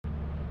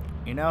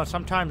You know,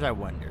 sometimes I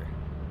wonder.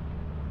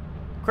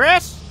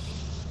 Chris?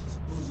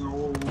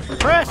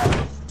 Chris?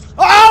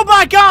 Oh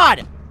my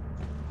God!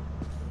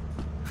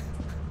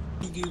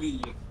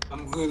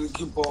 I'm gonna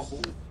keep off.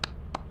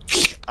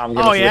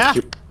 Oh yeah?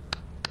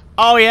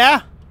 Oh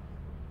yeah?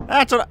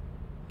 That's what.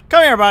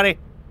 Come here, buddy.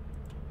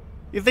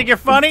 You think you're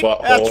funny?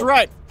 Butthole. That's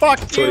right. Fuck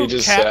That's you, what he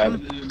just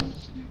Captain. said.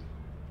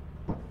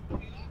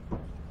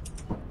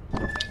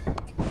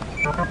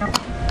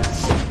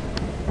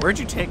 Where'd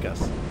you take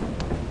us?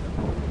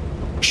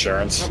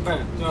 Insurance.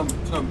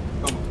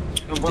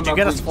 Did you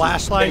get us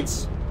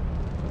flashlights?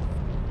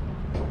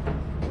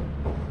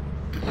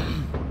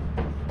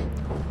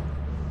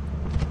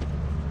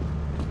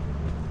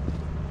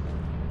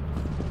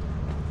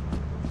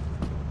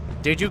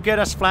 Did you get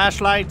us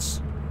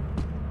flashlights?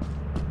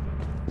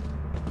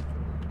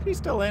 He's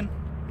still in.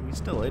 He's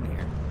still in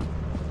here.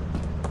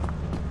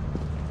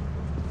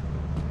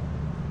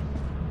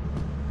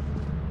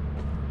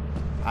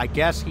 I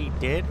guess he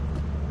did.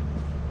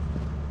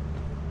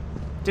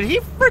 Did he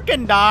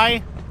freaking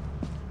die?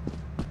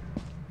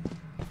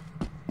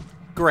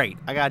 Great.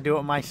 I gotta do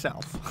it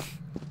myself.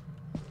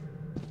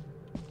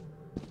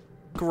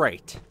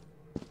 Great.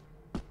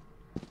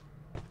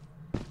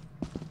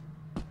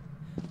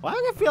 Why do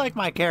I feel like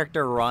my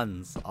character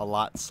runs a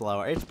lot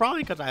slower? It's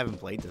probably because I haven't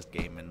played this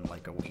game in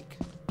like a week.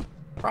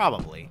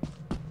 Probably.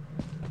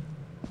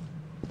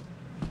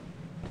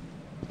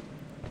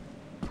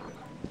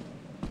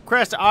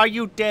 Chris, are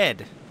you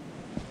dead?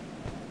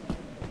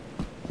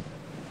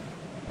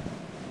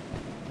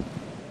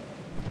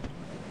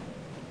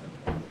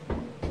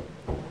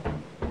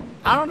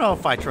 I don't know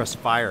if I trust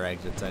fire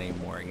exits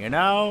anymore, you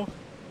know?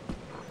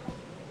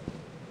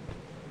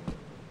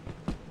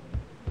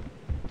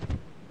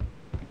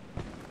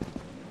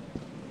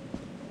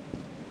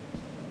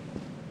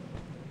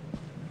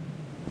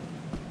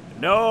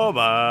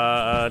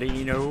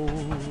 Nobody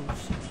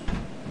knows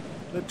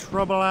the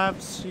trouble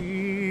I've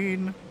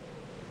seen.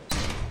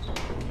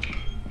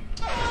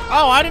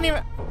 Oh, I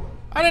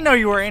didn't know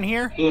you were in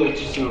here. Yeah,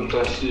 just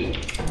that's it.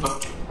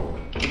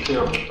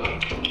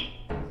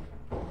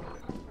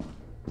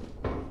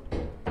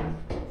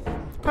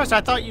 Chris, I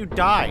thought you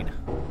died.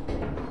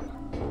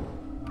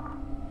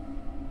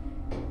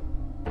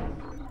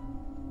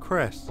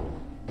 Chris.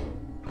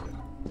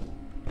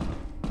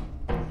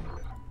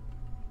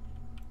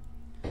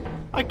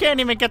 I can't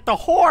even get the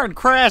horn,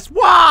 Chris.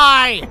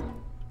 Why?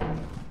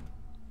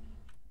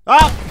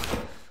 Oh!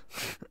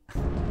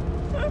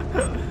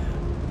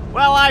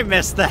 Well, I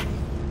missed that.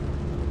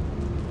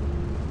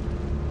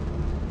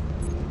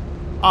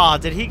 Aw,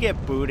 did he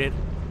get booted?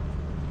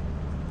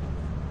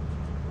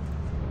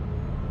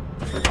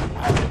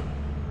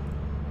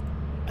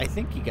 I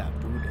think he got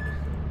booted.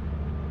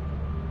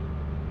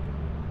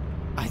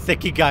 I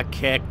think he got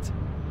kicked.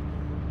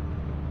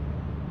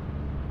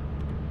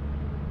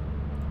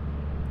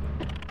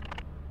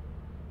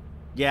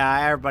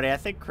 Yeah, everybody, I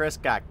think Chris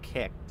got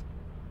kicked.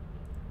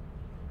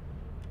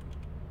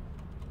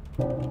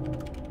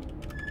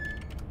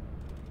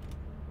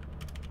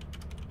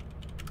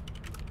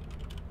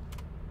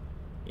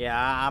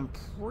 Yeah, I'm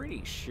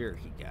pretty sure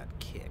he got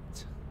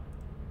kicked.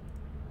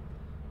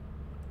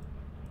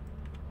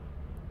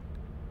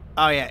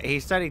 Oh yeah, he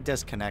said he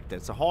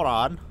disconnected, so hold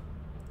on.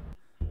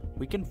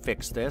 We can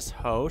fix this.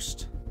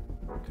 Host.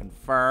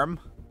 Confirm.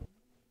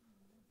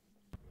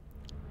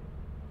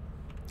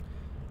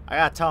 I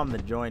gotta tell him to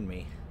join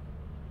me.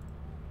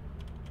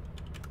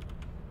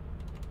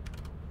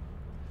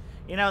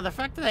 You know, the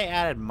fact that they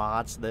added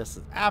mods to this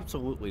is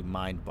absolutely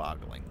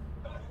mind-boggling.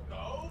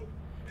 Oh,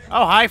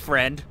 hi,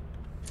 friend.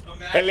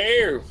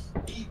 Hello.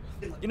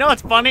 You know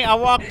what's funny? I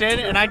walked in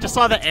and I just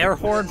saw the air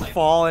horn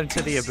fall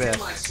into the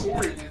abyss.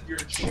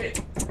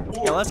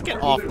 Yeah, let's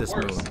get off this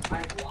moon.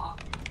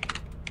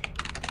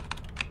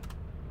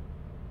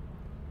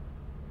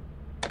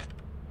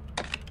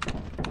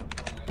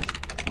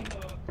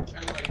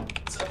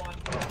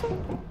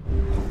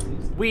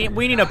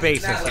 We need a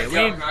basis here.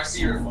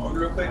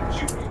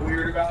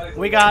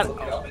 We got.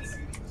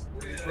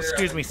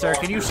 Excuse me, sir.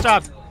 Can you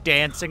stop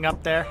dancing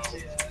up there?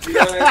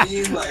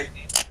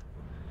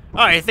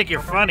 Oh, you think you're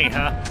funny,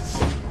 huh?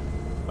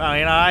 Well,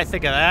 you know, I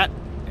think of that.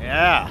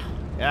 Yeah.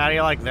 Yeah, how do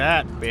you like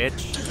that,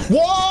 bitch?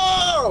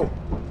 Whoa!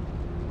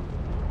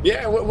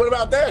 Yeah, what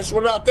about this?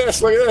 What about this?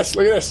 Look at this.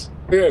 Look at this.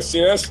 Look at this. See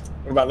this?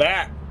 What about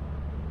that?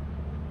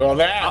 Well,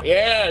 that.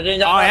 Yeah, you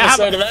got nothing to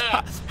say to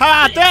that.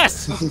 How about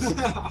this?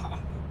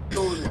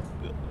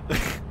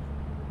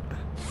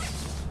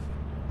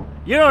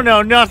 You don't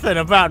know nothing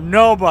about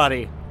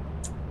nobody.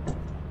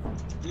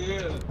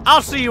 Yeah.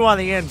 I'll see you on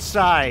the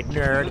inside,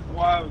 nerd.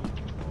 Wow.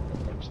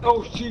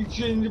 Oh, she's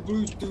in the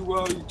booster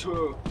while you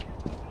talk.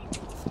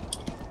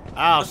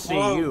 I'll see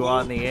you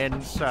on the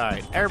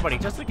inside. Everybody,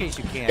 just in case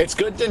you can't. It's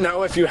good to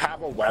know if you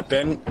have a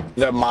weapon,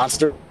 the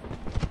monster.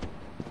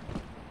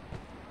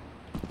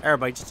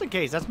 Everybody, just in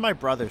case. That's my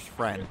brother's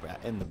friend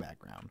in the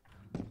background.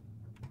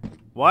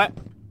 What?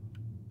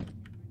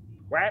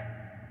 What?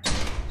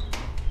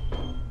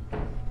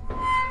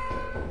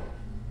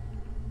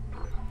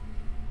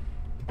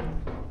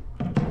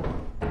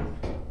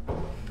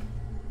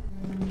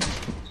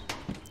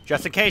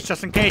 Just in case,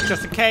 just in case,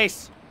 just in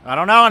case. I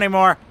don't know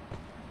anymore.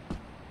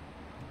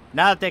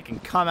 Now that they can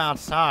come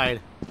outside.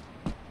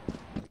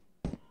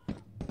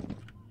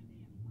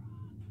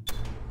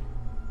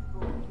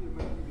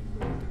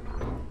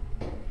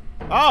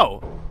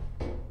 Oh.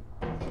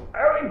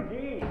 Oh,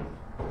 indeed.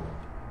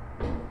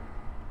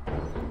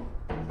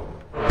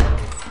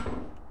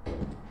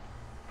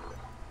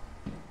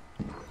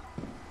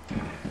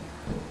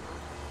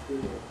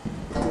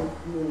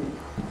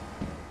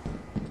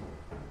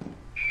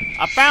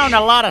 I found a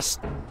lot of...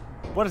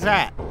 What is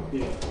that?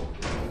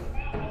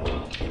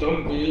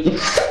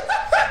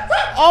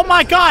 Oh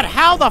my god,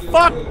 how the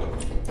fuck?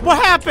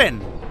 What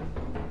happened?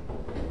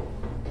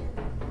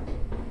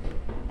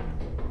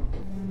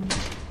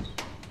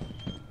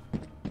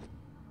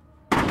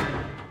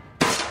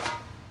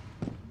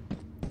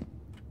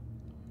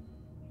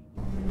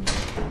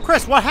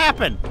 Chris, what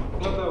happened?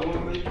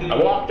 I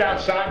walked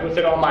outside with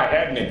it on my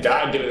head and it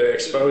died due to the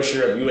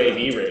exposure of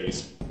UAV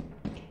rays.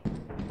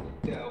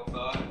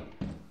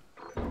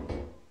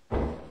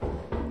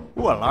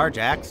 Ooh, a large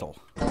axle.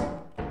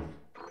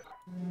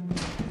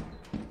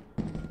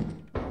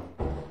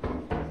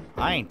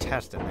 I ain't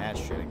testing that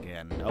shit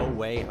again. No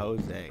way,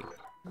 Jose.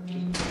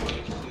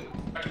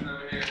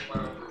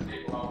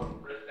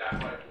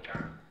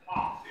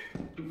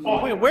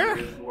 Oh, wait, where?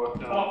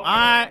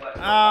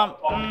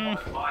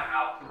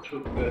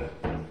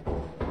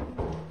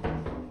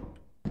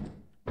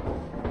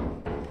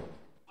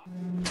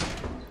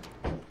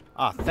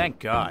 Oh, thank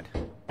God.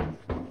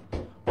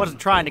 Wasn't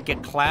trying to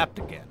get clapped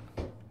again.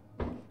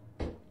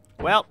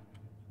 Well,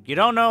 you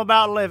don't know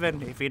about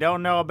living if you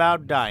don't know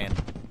about dying.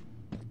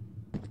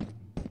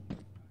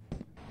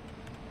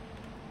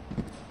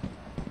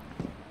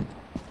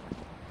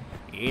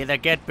 You either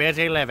get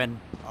busy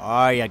living,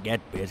 or you get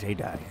busy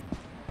dying.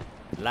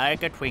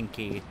 Like a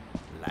Twinkie,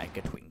 like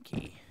a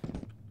Twinkie.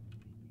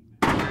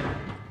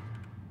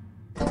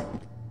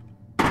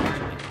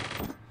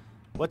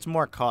 What's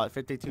more cost?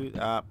 52?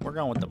 We're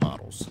going with the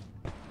bottles.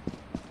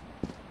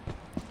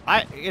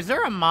 Is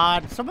there a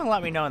mod? Someone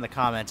let me know in the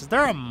comments. Is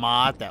there a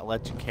mod that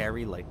lets you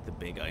carry, like, the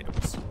big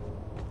items?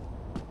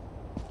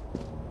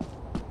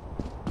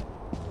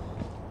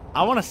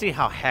 I want to see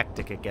how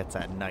hectic it gets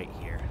at night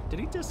here. Did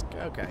he just...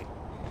 Okay.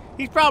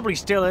 He's probably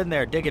still in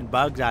there digging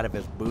bugs out of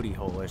his booty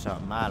hole or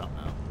something. I don't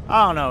know.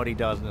 I don't know what he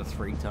does in his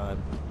free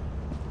time.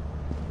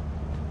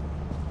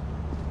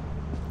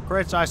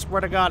 Chris, I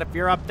swear to God, if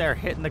you're up there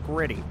hitting the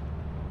gritty.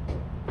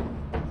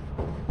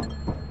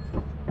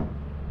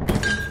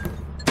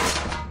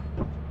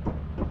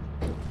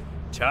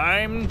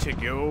 Time to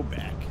go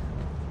back.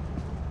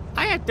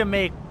 I had to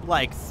make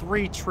like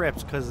 3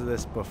 trips because of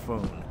this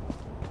buffoon.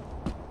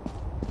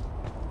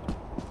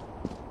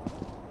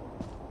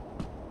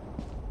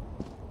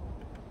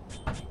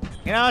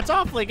 You know, it's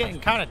awfully getting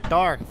kind of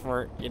dark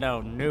for, you know,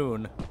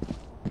 noon.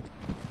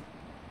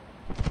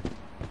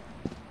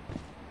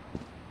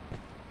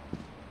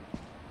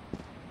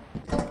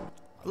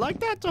 Like,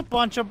 that's a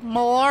bunch of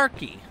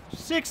malarkey.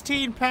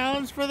 16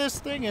 pounds for this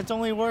thing? It's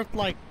only worth,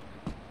 like,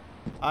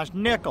 a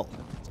nickel.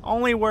 It's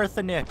only worth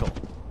a nickel.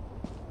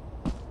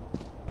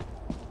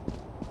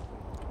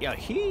 Yeah,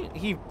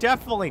 he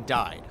definitely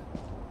died.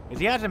 Because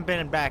he hasn't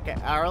been back,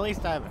 or at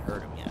least I haven't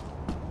heard him yet.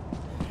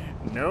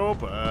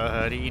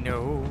 Nobody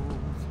knows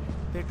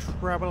the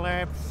trouble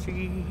I've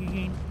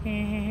seen.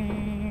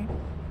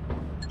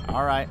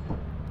 Alright.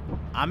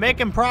 I'm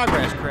making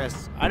progress,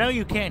 Chris. I know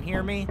you can't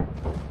hear me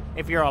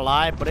if you're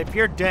alive, but if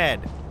you're dead...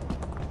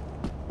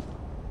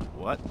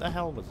 What the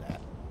hell was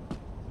that?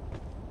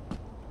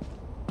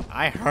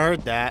 I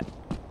heard that.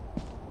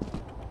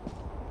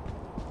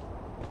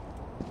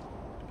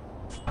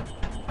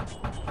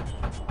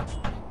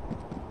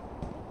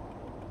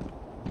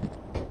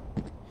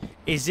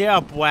 Is there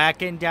a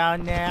Bracken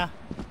down there?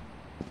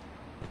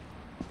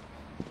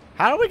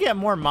 How do we get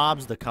more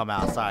mobs to come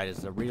outside is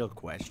the real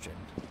question.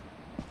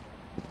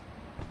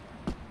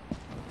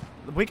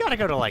 We gotta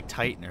go to, like,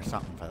 Titan or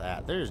something for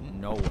that. There's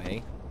no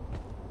way.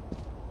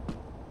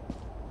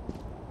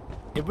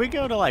 If we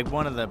go to, like,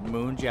 one of the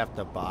moons you have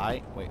to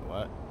buy... Wait,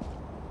 what?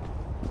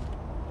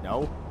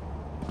 No?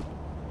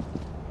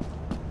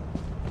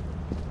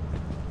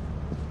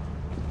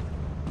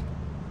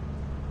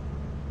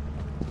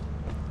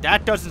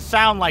 That doesn't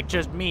sound like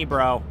just me,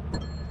 bro.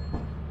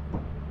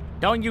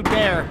 Don't you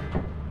dare.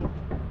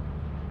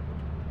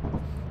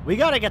 We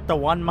gotta get the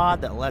one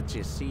mod that lets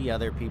you see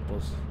other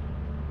people's...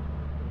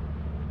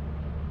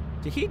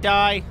 Did he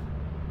die?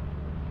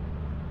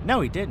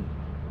 No, he didn't.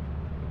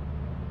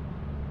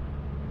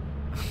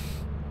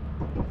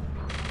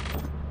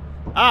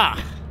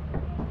 Ah!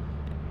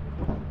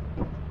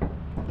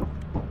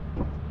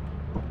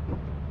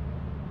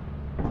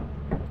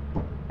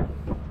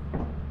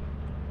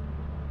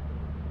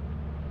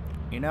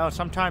 You know,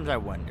 sometimes I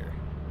wonder.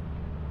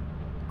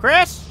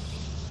 Chris?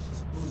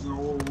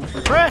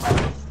 Chris?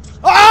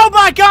 Oh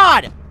my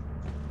God!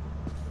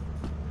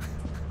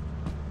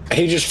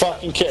 He just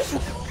fucking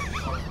killed.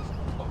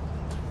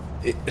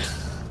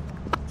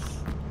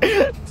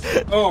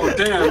 Oh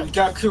damn, you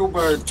got killed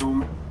by a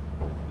zombie.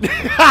 End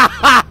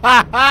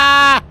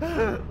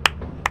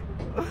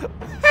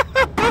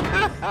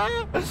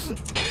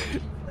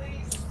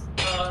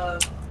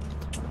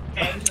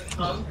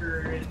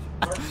hunger.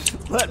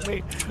 Let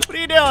me. What are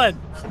you doing?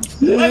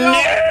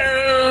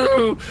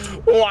 No!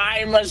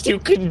 Why must you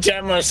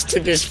condemn us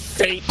to this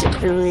fate,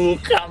 cruel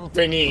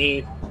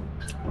company?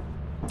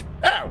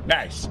 Oh,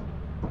 nice.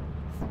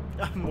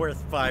 I'm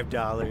worth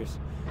 $5.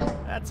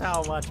 That's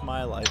how much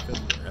my life is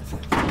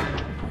worth.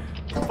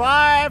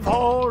 5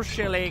 whole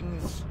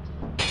shillings.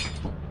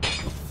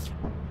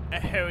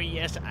 Oh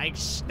yes, I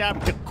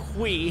snapped a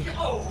quee.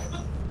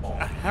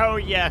 Oh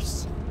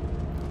yes.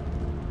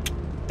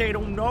 They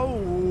don't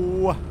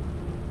know.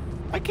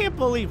 I can't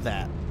believe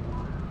that.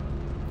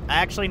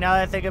 Actually, now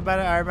that I think about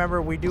it, I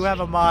remember we do have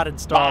a mod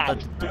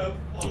installed.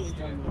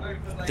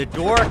 The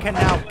door can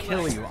now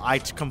kill you. I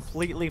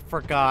completely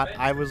forgot.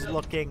 I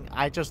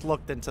just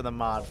looked into the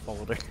mod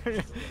folder.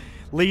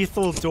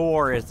 Lethal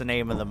Door is the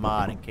name of the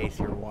mod, in case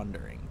you're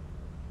wondering.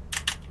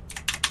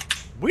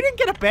 We didn't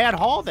get a bad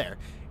haul there.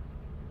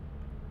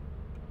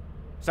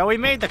 So we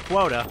made the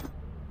quota.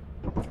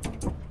 Do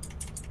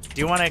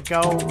you want to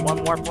go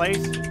one more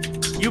place?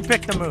 You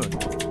pick the moon.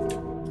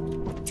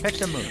 Pick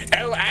the moon.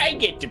 Oh, I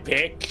get to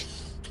pick.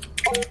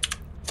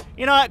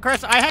 You know what,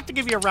 Chris? I have to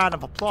give you a round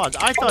of applause.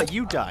 I thought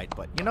you died,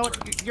 but you know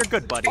what? You're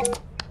good, buddy.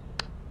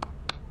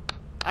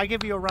 I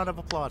give you a round of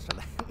applause for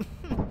that.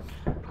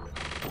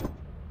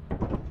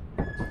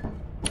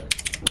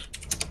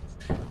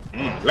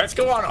 Let's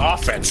go on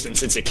offense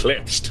since it's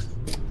eclipsed.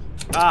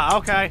 Ah,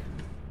 okay.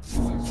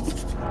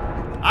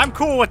 I'm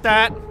cool with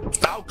that.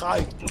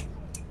 Okay.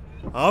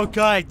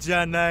 Okay,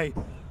 Jenny.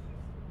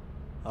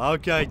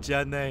 Okay,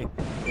 Jenny.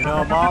 You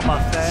know, Mama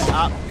said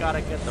I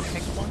gotta get the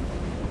pink one.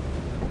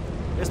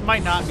 This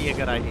might not be a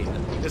good idea.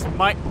 This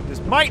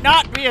might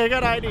not be a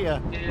good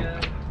idea.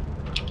 Yeah.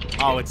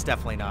 Oh, it's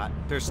definitely not.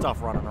 There's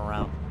stuff running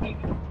around.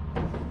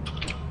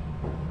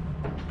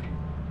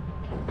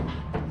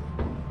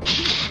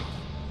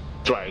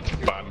 Right,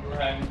 fun.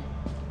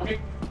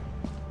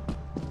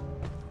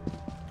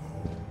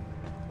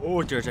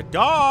 Oh, there's a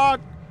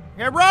dog.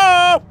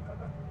 Hero!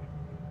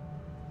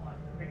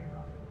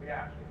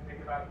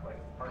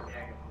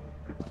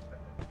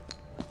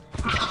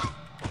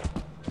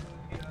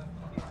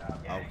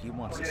 Oh, he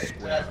wants to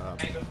square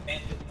up.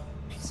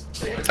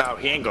 Oh,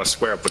 he ain't gonna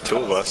square up with 2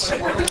 of us.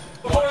 Come on,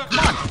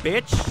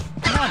 bitch.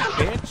 Come on,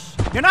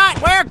 bitch. You're not.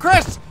 Where,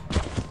 Chris?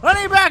 Let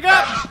me back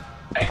up.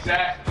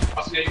 Exactly. I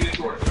was making it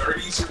to our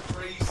 30s or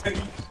 40s.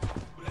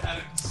 Would have had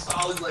a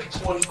solid like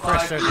 25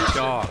 Chris, there's a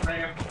dog.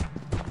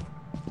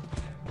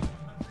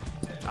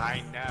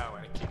 I know,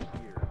 I can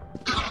hear.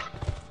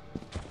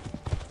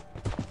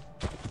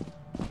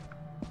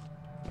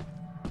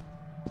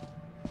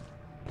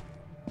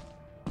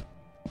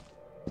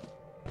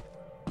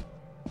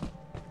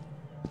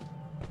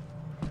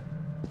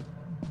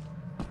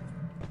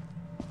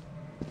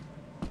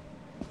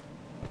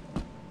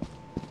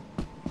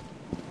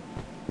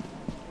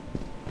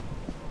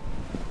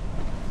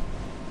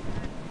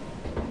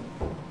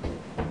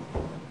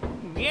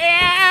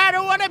 Yeah, I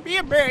don't want to be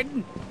a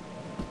burden.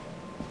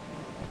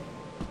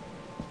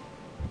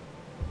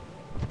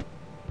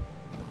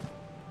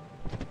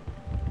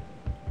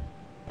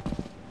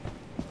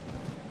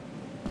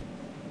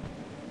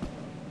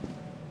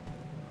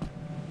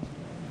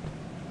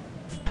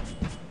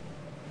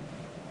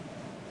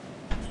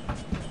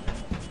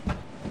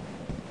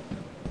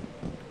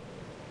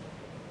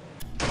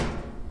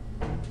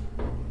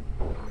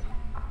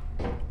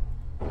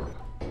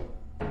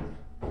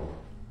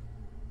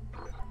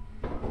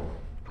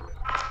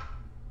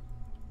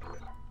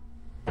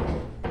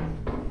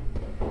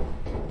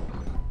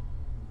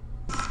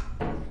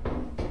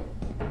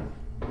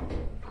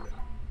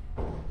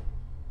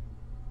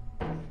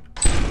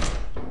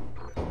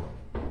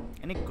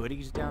 Any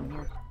goodies down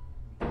here?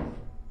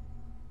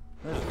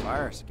 There's a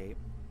fire escape.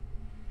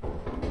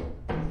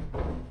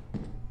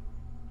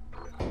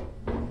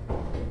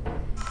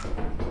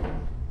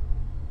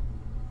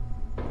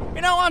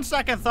 You know, on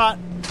second thought,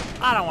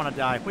 I don't want to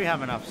die. We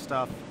have enough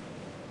stuff.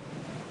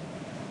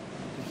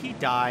 Did he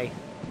die?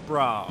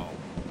 Bro.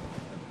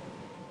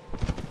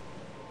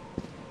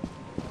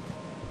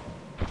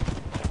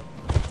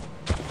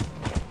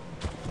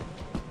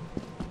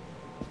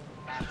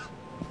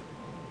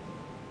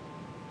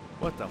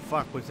 What the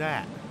fuck was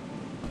that?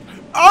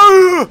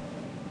 Oh!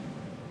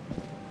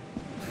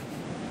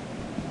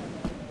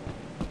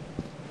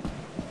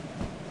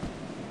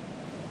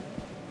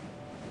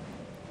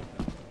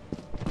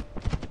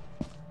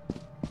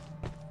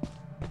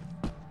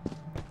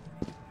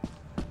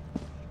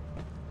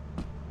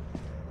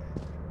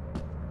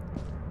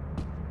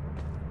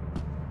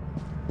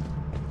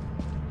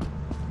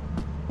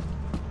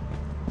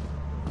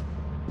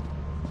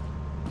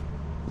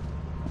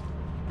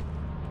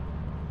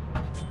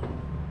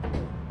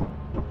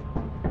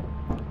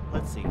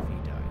 Let's see if he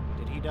died.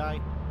 Did he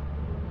die?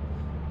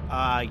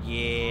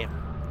 Yeah.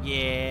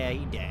 Yeah,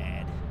 he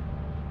died.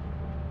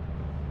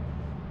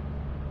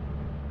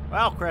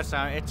 Well, Chris,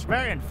 it's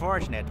very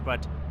unfortunate,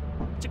 but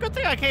It's a good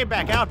thing I came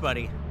back out,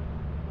 buddy.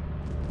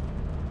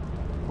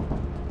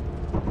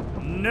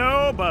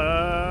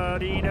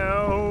 Nobody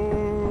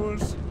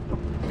knows.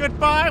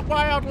 Goodbye,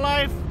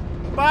 wildlife.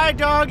 Bye,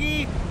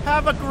 doggy.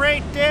 Have a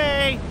great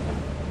day.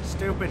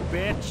 Stupid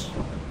bitch.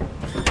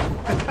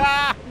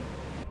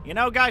 You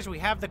know, guys, we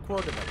have the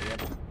quota that we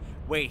have.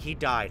 Wait, he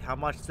died. How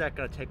much is that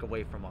going to take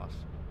away from us?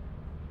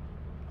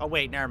 Oh,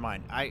 wait, never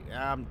mind.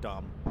 I'm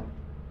dumb.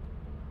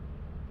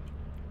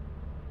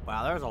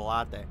 Wow, there's a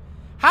lot there.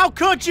 How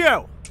could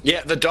you?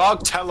 Yeah, the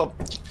dog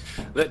teleported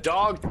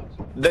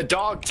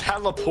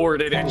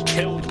and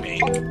killed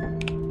me.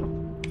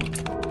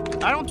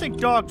 I don't think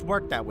dogs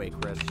work that way,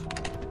 Chris.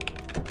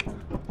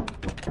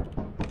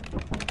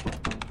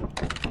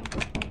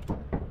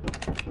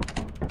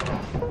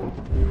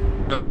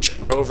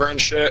 Over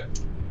and shit.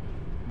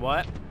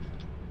 What?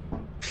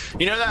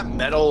 You know that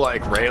metal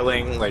like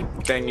railing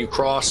like thing you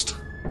crossed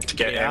to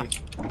get in?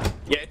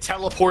 Yeah, it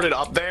teleported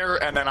up there,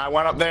 and then I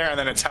went up there, and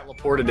then it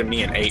teleported to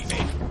me and ate me.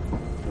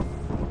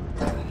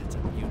 That's a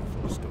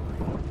beautiful story.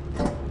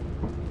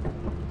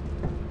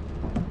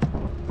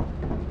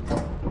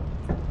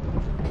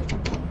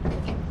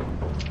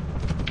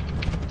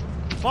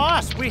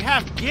 Boss, we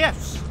have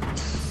gifts.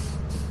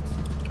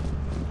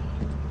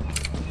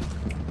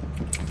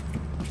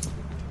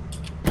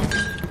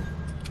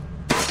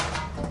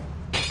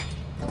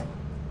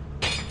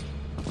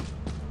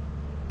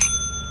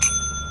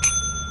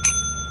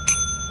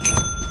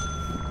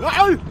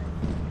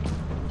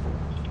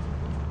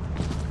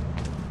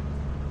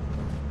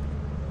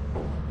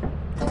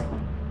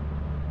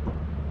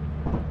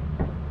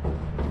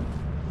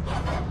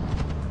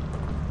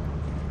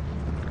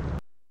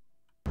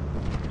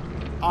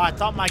 Oh, I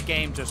thought my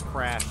game just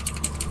crashed.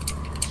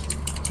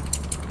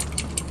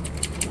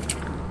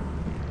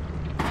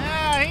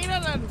 He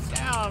doesn't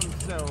sound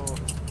so...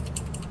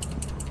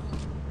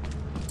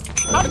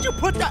 How did you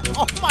put that?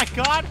 Oh my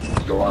god!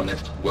 Your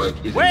honest work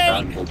is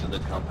invaluable to the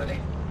company.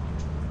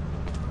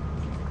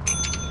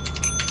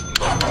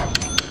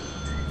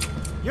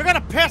 You're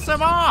gonna piss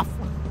him off!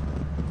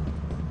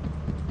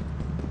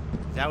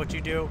 Is that what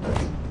you do?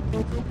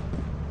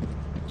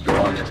 Your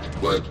honest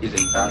work is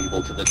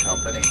invaluable to the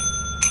company.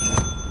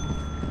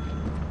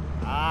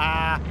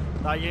 Ah,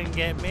 thought you didn't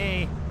get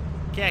me.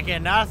 Can't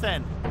get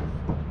nothing.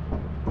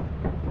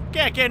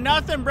 Can't get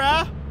nothing,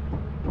 bruh.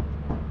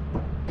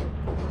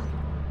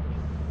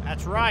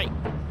 That's right.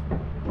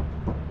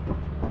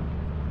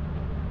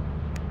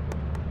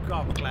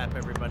 Golf clap,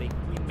 everybody.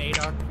 We made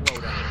our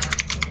quota.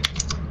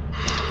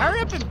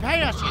 Hurry up and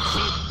pay us, you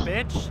cheap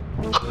bitch.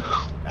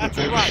 That's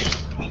right.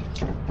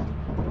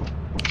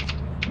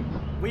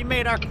 We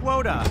made our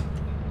quota.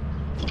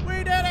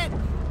 We did it.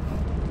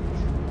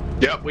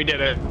 Yep, we did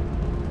it.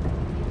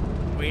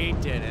 We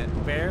did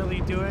it.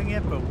 Barely doing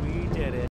it, but we did it.